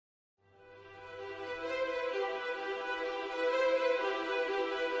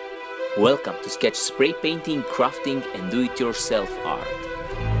Welcome to Skech spray painting, crafting and do-it-yourself art.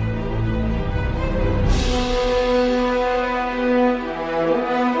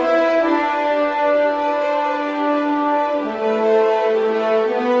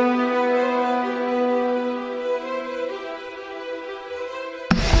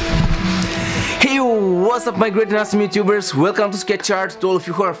 Hey, what's up my great and awesome YouTubers? Welcome to Skech Art. To all of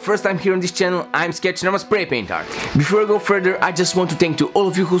you who are first time here on this channel, I'm Skech and I'm a spray paint art. Before I go further, I just want to thank to all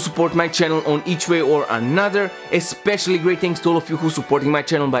of you who support my channel on each way or another. Especially great thanks to all of you who supporting my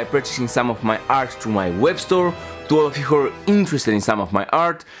channel by purchasing some of my art through my web store. To all of you who are interested in some of my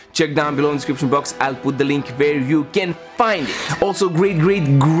art, check down below in the description box, I'll put the link where you can find it. Also great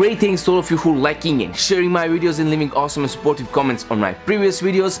thanks to all of you who liking and sharing my videos and leaving awesome and supportive comments on my previous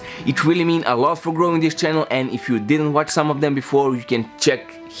videos. It really means a lot for growing this channel, and if you didn't watch some of them before, you can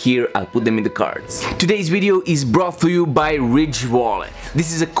check here, I'll put them in the cards. Today's video is brought to you by Ridge Wallet.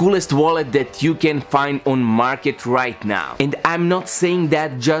 This is the coolest wallet that you can find on market right now. And I'm not saying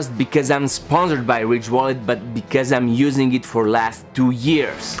that just because I'm sponsored by Ridge Wallet, but because I'm using it for last 2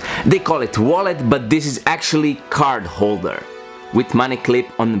 years. They call it wallet, but this is actually card holder with money clip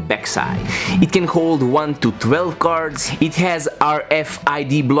on the backside. It can hold 1 to 12 cards, it has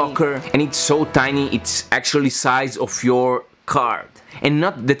RFID blocker, and it's so tiny, it's actually size of your card. And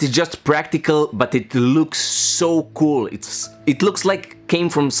not that it's just practical, but it looks so cool. It looks like came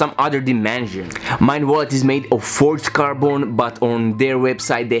from some other dimension. Mine wallet is made of forged carbon, but on their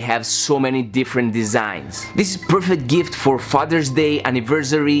website they have so many different designs. This is perfect gift for Father's Day,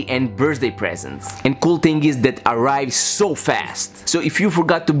 anniversary and birthday presents. And cool thing is that arrives so fast. So if you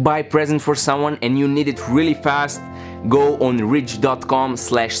forgot to buy present for someone and you need it really fast, go on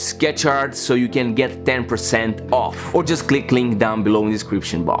ridge.com/skechart so you can get 10% off, or just click link down below in the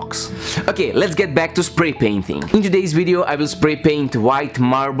description box. Okay, let's get back to spray painting. In today's video I will spray paint white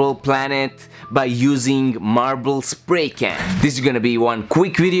marble planet by using marble spray can. This is gonna be one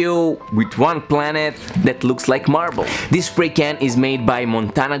quick video with one planet that looks like marble. This spray can is made by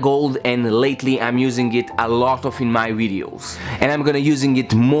Montana Gold, and lately I'm using it a lot of in my videos, and I'm gonna using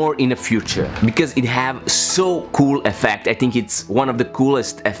it more in the future because it have so cool effect. I think it's one of the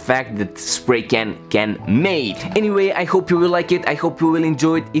coolest effect that spray can make. Anyway, I hope you will like it, I hope you will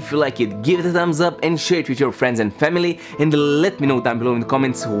enjoy it. If you like it, give it a thumbs up and share it with your friends and family, and let me know down below in the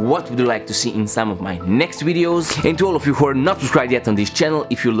comments what would you like to see in some of my next videos. And to all of you who are not subscribed yet on this channel,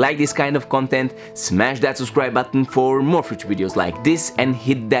 if you like this kind of content, smash that subscribe button for more future videos like this, and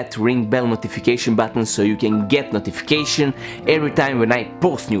hit that ring bell notification button so you can get notification every time when I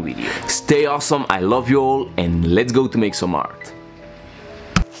post new video. Stay awesome, I love you all, and let's go to make some art.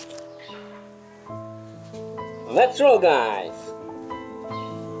 Let's roll, guys!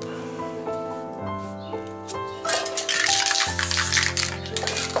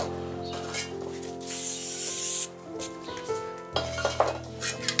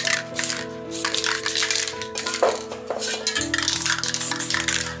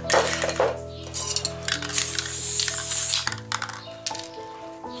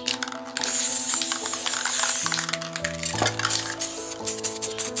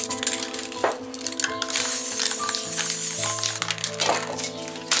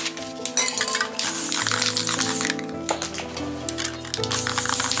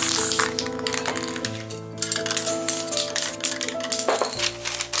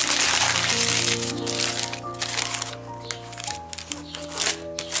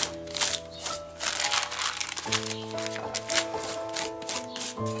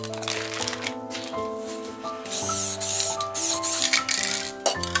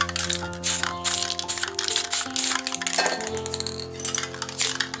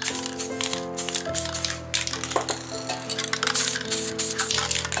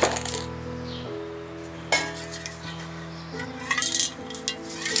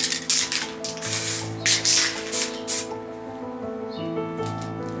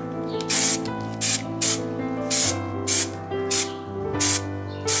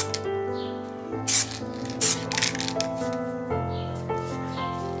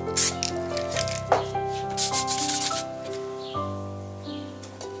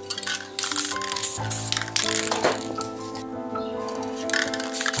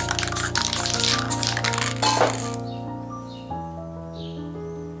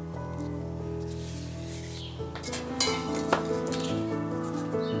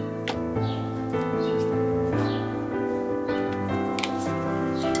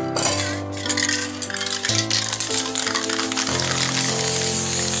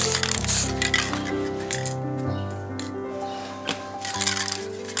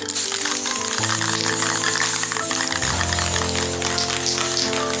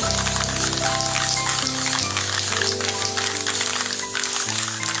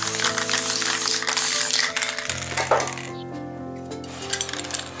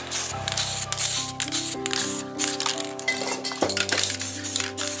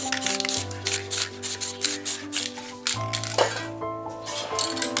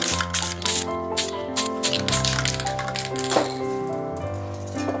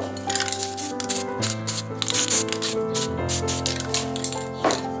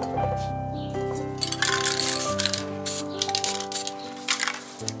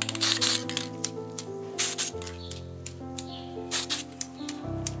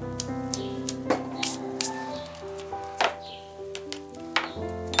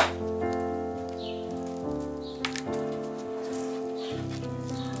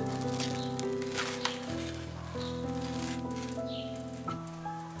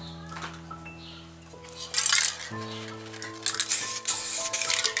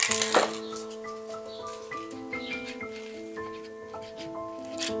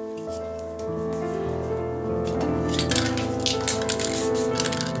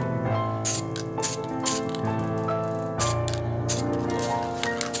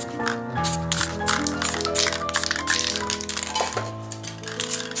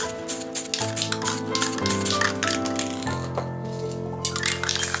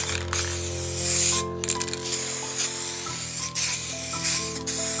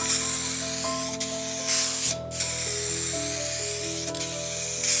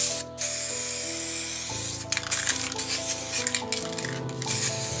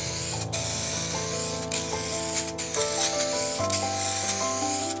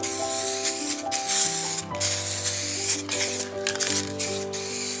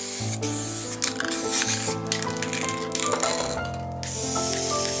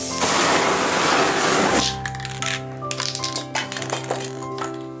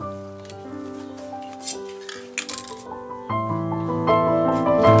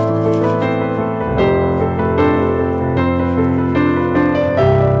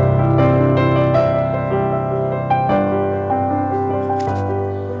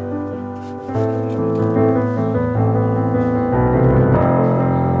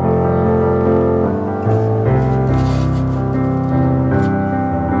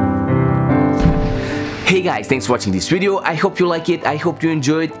 Hey guys, thanks for watching this video. I hope you like it, I hope you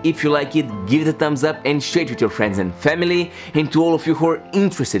enjoyed. If you like it, give it a thumbs up and share it with your friends and family. And to all of you who are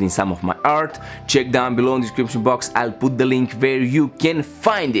interested in some of my art, check down below in the description box, I'll put the link where you can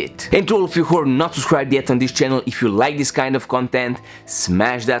find it. And to all of you who are not subscribed yet on this channel, if you like this kind of content,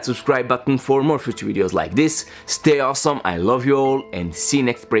 smash that subscribe button for more future videos like this. Stay awesome, I love you all, and see you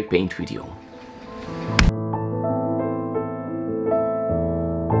next spray paint video.